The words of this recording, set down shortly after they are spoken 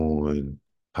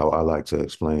how I like to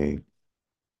explain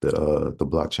the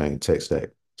blockchain tech stack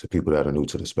to people that are new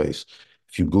to the space.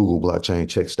 If you Google blockchain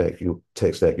tech stack,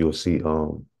 you'll see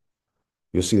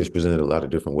this presented a lot of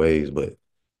different ways, but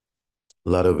a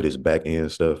lot of it is back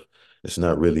end stuff. It's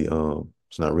not really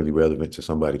relevant to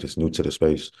somebody that's new to the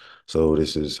space. So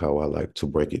this is how I like to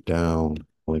break it down.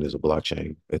 Bitcoin is a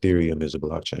blockchain. Ethereum is a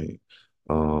blockchain.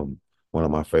 Um, One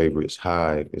of my favorites,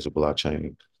 Hive, is a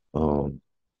blockchain. Um,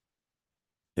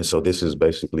 and so this is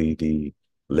basically the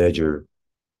ledger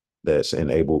that's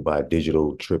enabled by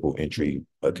digital triple entry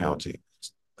accounting,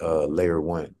 layer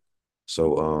one.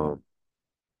 So,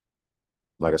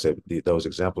 like I said, those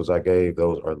examples I gave,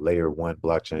 those are layer one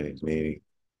blockchains, meaning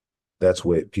that's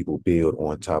what people build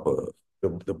on top of.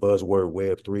 The buzzword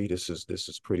Web3, this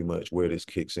is pretty much where this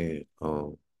kicks in.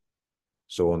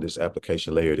 So on this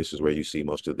application layer, this is where you see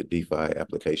most of the DeFi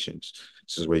applications.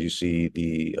 This is where you see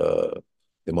the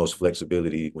most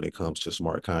flexibility when it comes to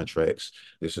smart contracts.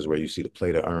 This is where you see the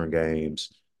play to earn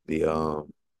games, the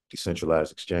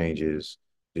decentralized exchanges,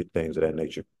 things of that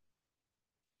nature.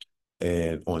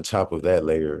 And on top of that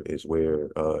layer is where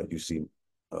you see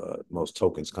most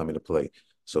tokens come into play.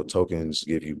 So tokens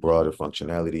give you broader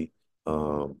functionality.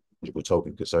 A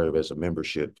token could serve as a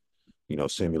membership,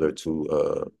 similar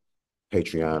to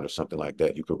Patreon or something like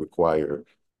that. You could require.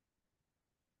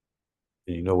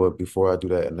 And you know what? Before I do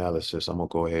that analysis, I'm gonna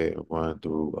go ahead and run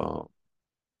through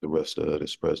the rest of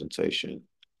this presentation.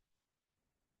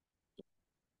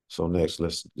 So next,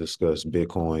 let's discuss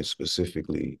Bitcoin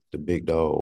specifically, the big dog.